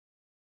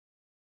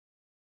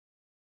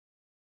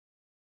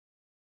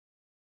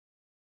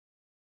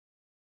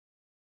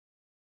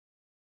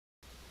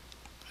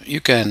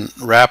You can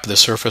wrap the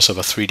surface of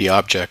a 3D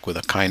object with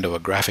a kind of a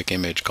graphic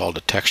image called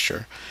a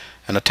texture.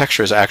 And a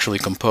texture is actually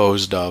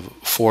composed of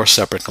 4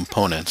 separate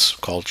components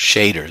called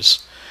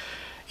shaders.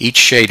 Each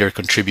shader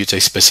contributes a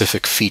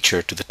specific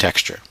feature to the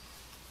texture.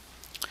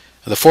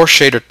 The 4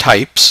 shader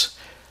types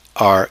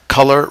are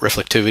color,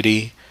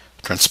 reflectivity,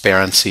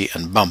 transparency,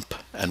 and bump,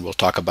 and we'll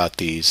talk about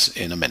these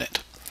in a minute.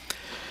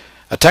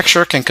 A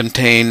texture can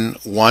contain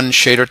one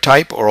shader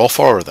type or all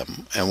 4 of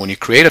them, and when you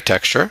create a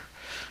texture,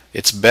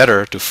 it's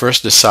better to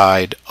first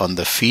decide on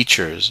the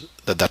features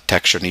that that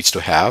texture needs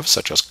to have,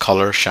 such as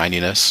color,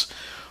 shininess,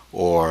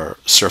 or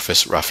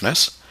surface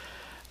roughness,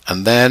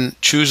 and then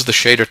choose the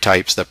shader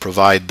types that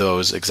provide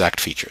those exact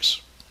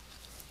features.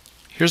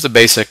 Here's the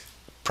basic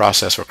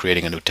process for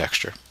creating a new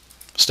texture.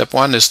 Step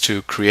 1 is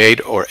to create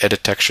or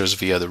edit textures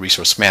via the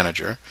Resource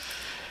Manager,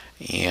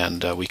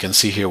 and we can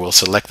see here we'll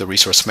select the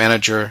Resource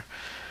Manager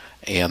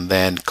and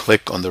then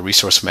click on the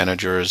Resource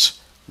Manager's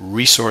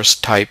Resource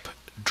Type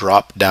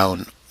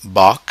drop-down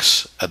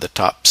box at the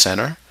top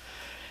center,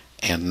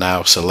 and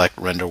now select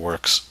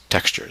Renderworks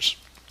Textures.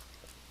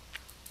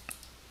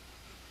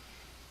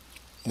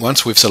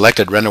 Once we've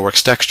selected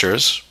Renderworks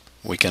Textures,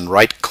 we can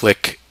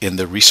right-click in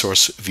the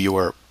Resource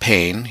Viewer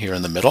pane here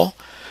in the middle,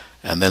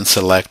 and then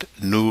select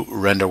New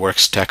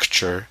Renderworks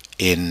Texture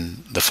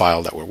in the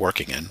file that we're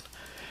working in.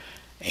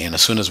 And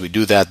as soon as we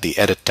do that, the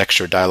Edit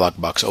Texture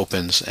dialog box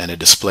opens and it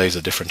displays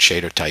the different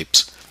shader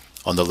types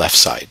on the left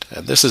side.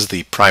 And this is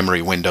the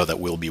primary window that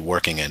we'll be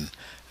working in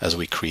as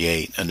we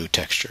create a new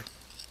texture.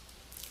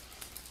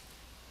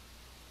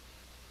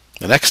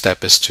 The next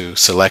step is to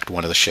select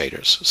one of the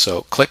shaders.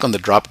 So click on the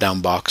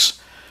drop-down box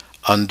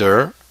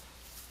under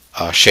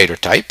a shader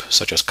type,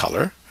 such as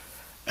color,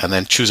 and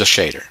then choose a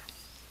shader.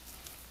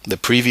 The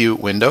preview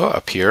window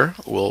up here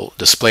will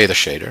display the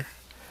shader.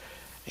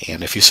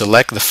 And if you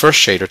select the first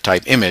shader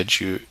type,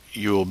 image,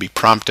 you will be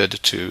prompted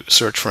to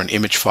search for an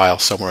image file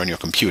somewhere on your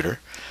computer.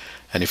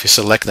 And if you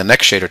select the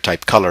next shader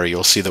type, color,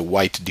 you'll see the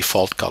white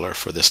default color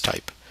for this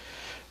type.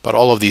 But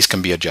all of these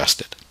can be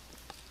adjusted.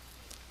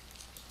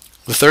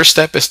 The third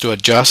step is to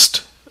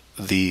adjust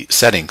the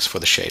settings for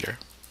the shader.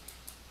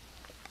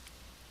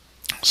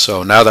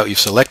 So now that you've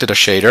selected a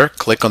shader,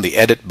 click on the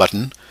Edit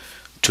button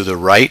to the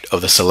right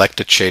of the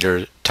Selected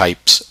Shader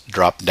Types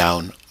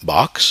drop-down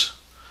box.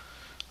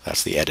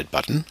 That's the Edit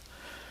button.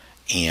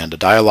 And a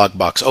dialog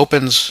box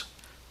opens,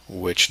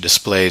 which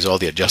displays all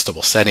the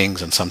adjustable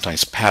settings and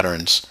sometimes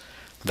patterns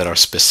that are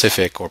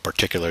specific or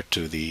particular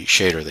to the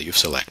shader that you've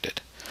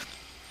selected.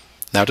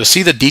 Now, to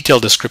see the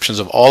detailed descriptions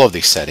of all of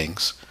these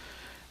settings,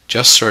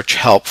 just search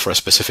Help for a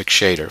specific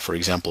shader, for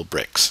example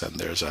bricks, and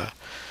there's a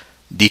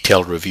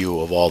detailed review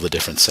of all the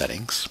different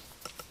settings.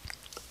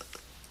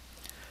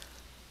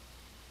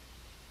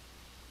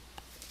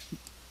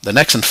 The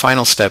next and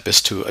final step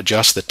is to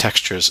adjust the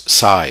texture's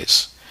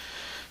size.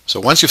 So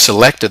once you've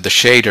selected the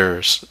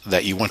shaders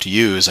that you want to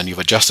use and you've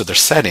adjusted their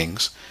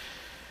settings,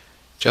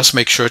 just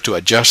make sure to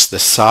adjust the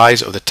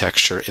size of the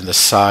texture in the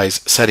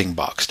size setting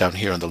box down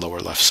here on the lower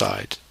left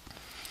side.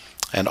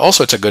 And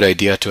also it's a good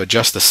idea to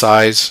adjust the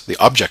size, the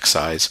object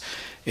size,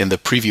 in the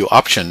preview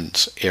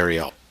options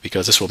area,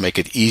 because this will make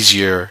it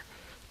easier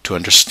to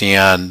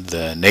understand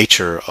the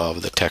nature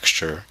of the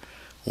texture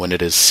when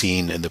it is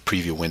seen in the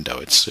preview window.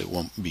 It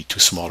won't be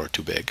too small or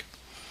too big.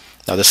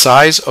 Now the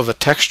size of a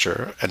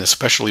texture, and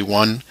especially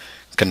one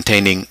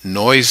containing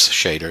noise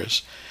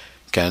shaders,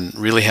 can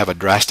really have a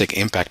drastic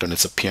impact on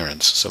its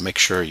appearance, so make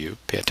sure you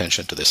pay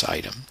attention to this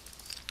item.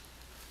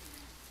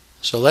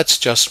 So let's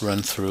just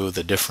run through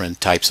the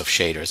different types of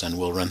shaders, and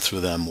we'll run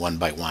through them one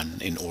by one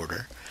in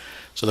order.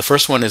 So the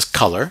first one is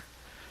color,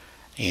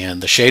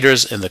 and the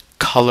shaders in the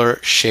color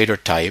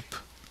shader type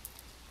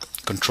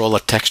control a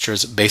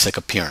texture's basic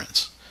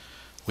appearance.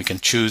 We can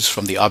choose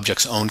from the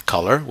object's own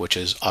color, which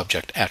is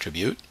object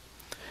attribute.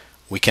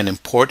 We can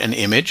import an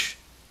image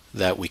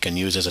that we can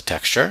use as a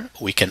texture.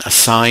 We can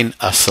assign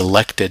a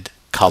selected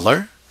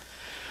color.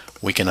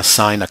 We can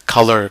assign a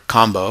color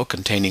combo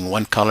containing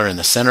one color in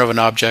the center of an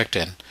object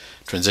and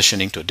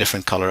transitioning to a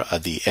different color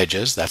at the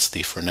edges. That's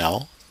the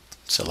Fresnel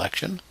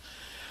selection.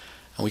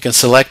 And we can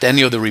select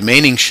any of the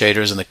remaining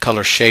shaders in the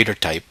color shader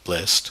type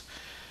list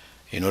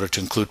in order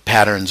to include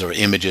patterns or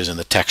images in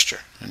the texture.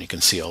 And you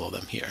can see all of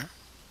them here.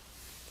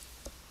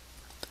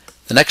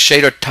 The next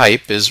shader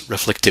type is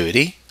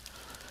reflectivity.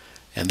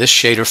 And this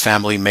shader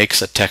family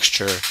makes a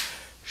texture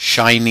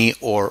shiny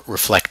or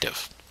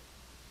reflective.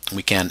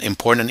 We can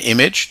import an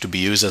image to be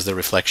used as the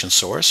reflection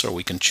source, or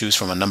we can choose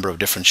from a number of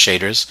different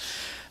shaders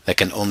that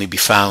can only be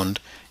found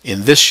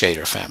in this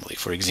shader family.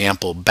 For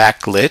example,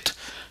 backlit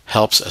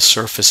helps a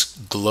surface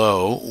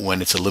glow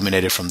when it's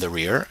illuminated from the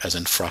rear, as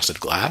in frosted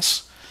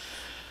glass.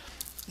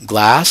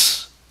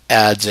 Glass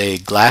adds a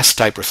glass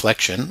type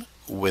reflection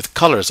with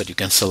colors that you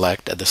can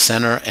select at the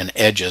center and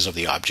edges of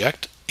the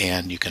object,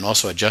 and you can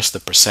also adjust the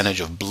percentage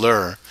of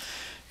blur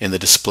in the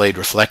displayed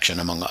reflection,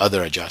 among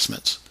other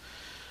adjustments.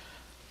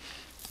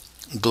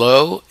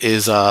 Glow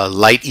is a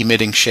light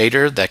emitting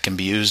shader that can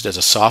be used as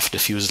a soft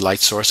diffused light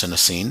source in a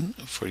scene.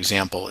 For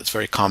example, it's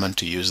very common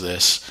to use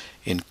this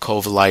in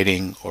cove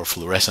lighting or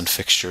fluorescent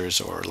fixtures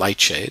or light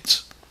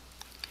shades.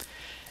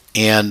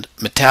 And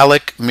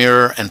metallic,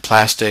 mirror, and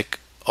plastic,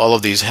 all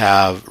of these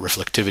have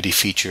reflectivity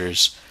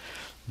features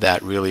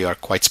that really are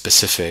quite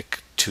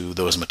specific to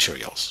those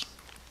materials.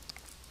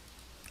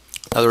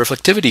 Now, the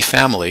reflectivity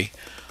family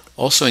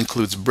also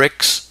includes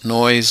bricks,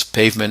 noise,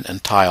 pavement,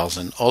 and tiles,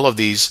 and all of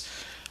these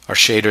are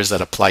shaders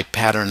that apply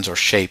patterns or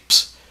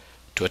shapes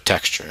to a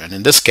texture. And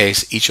in this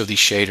case, each of these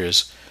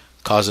shaders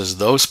causes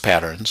those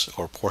patterns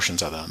or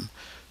portions of them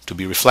to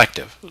be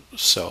reflective.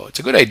 So it's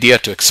a good idea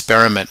to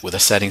experiment with the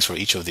settings for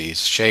each of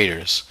these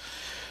shaders,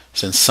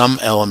 since some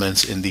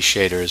elements in these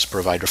shaders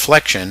provide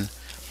reflection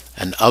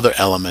and other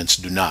elements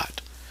do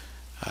not.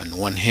 And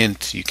one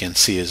hint you can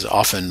see is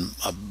often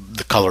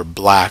the color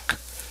black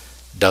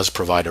does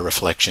provide a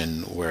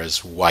reflection,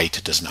 whereas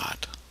white does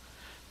not.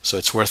 So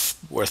it's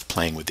worth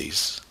playing with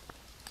these.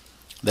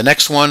 The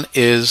next one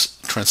is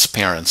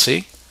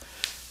transparency,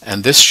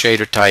 and this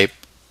shader type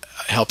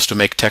helps to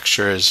make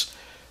textures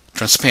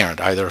transparent,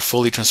 either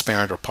fully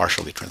transparent or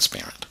partially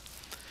transparent.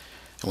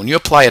 And when you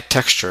apply a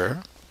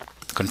texture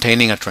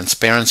containing a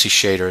transparency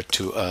shader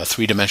to a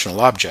three-dimensional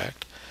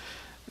object,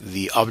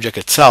 the object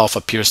itself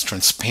appears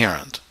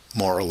transparent,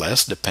 more or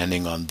less,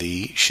 depending on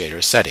the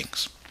shader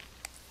settings.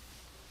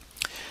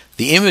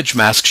 The image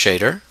mask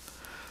shader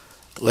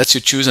lets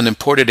you choose an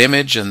imported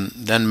image and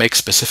then make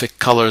specific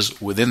colors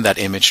within that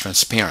image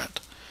transparent.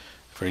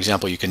 For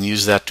example, you can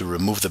use that to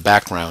remove the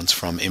backgrounds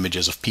from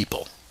images of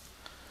people.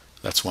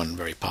 That's one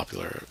very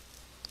popular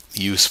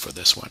use for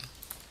this one.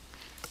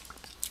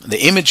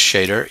 The image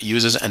shader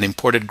uses an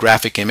imported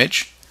graphic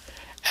image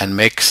and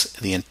makes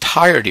the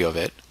entirety of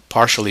it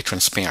partially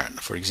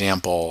transparent, for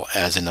example,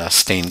 as in a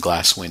stained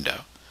glass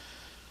window.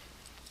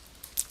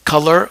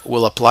 Color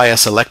will apply a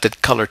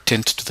selected color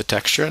tint to the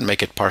texture and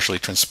make it partially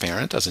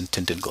transparent, as in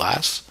tinted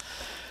glass.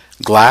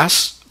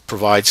 Glass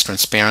provides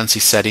transparency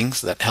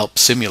settings that help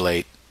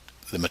simulate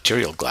the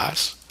material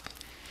glass.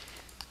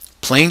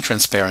 Plain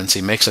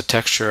transparency makes a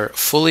texture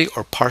fully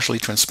or partially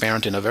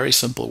transparent in a very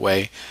simple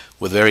way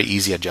with very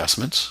easy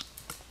adjustments.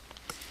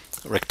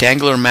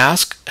 Rectangular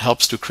mask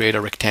helps to create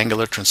a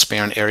rectangular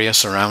transparent area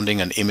surrounding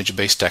an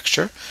image-based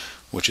texture,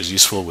 which is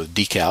useful with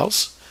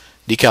decals.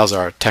 Decals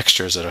are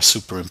textures that are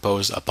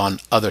superimposed upon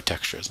other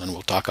textures, and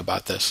we'll talk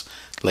about this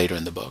later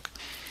in the book.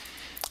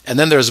 And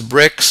then there's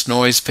bricks,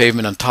 noise,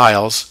 pavement, and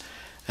tiles,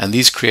 and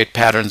these create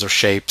patterns or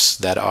shapes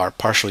that are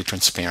partially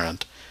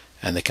transparent,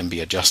 and they can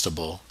be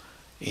adjustable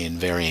in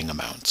varying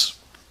amounts.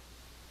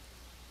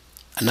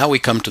 And now we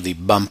come to the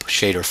bump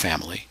shader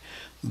family.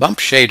 Bump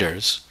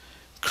shaders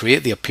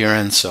create the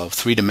appearance of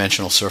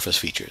three-dimensional surface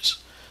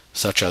features,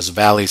 such as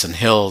valleys and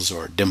hills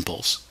or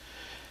dimples.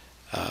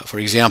 For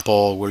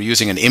example, we're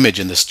using an image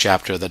in this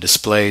chapter that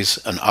displays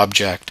an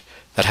object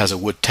that has a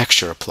wood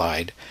texture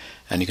applied,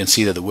 and you can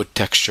see that the wood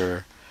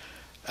texture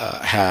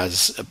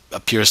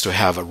appears to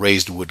have a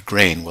raised wood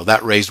grain. Well,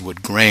 that raised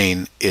wood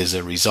grain is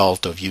a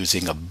result of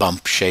using a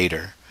bump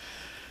shader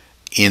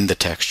in the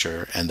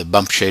texture, and the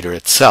bump shader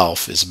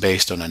itself is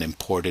based on an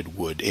imported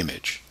wood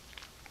image.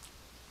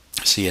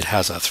 See, it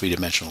has a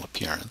three-dimensional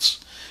appearance,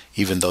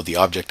 even though the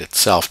object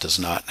itself does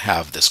not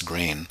have this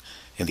grain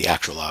in the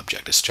actual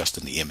object. It's just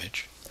in the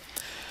image.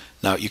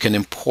 Now, you can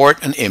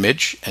import an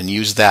image and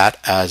use that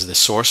as the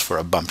source for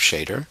a bump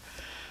shader,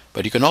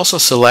 but you can also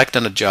select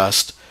and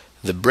adjust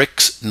the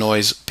bricks,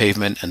 noise,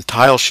 pavement, and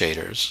tile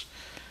shaders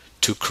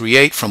to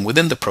create from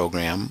within the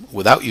program,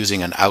 without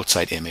using an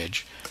outside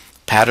image,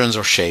 patterns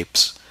or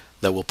shapes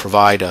that will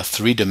provide a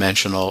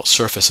three-dimensional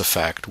surface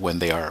effect when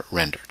they are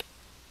rendered.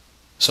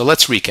 So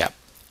let's recap.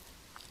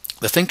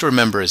 The thing to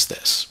remember is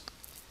this.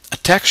 A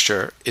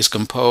texture is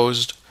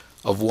composed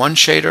of one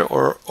shader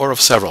or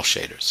of several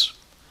shaders.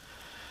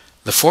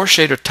 The four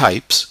shader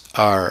types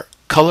are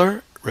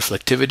color,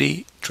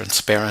 reflectivity,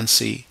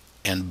 transparency,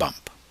 and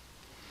bump.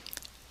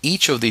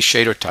 Each of these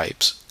shader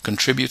types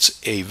contributes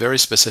a very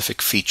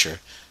specific feature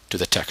to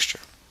the texture.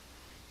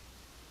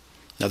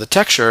 Now, the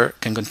texture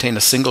can contain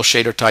a single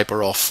shader type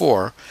or all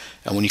four,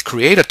 and when you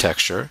create a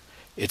texture,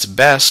 it's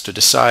best to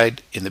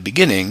decide in the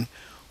beginning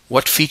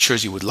what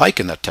features you would like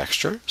in that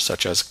texture,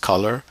 such as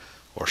color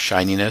or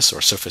shininess or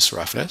surface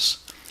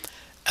roughness,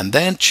 and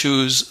then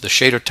choose the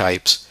shader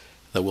types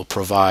that will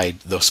provide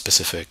those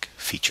specific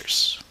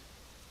features.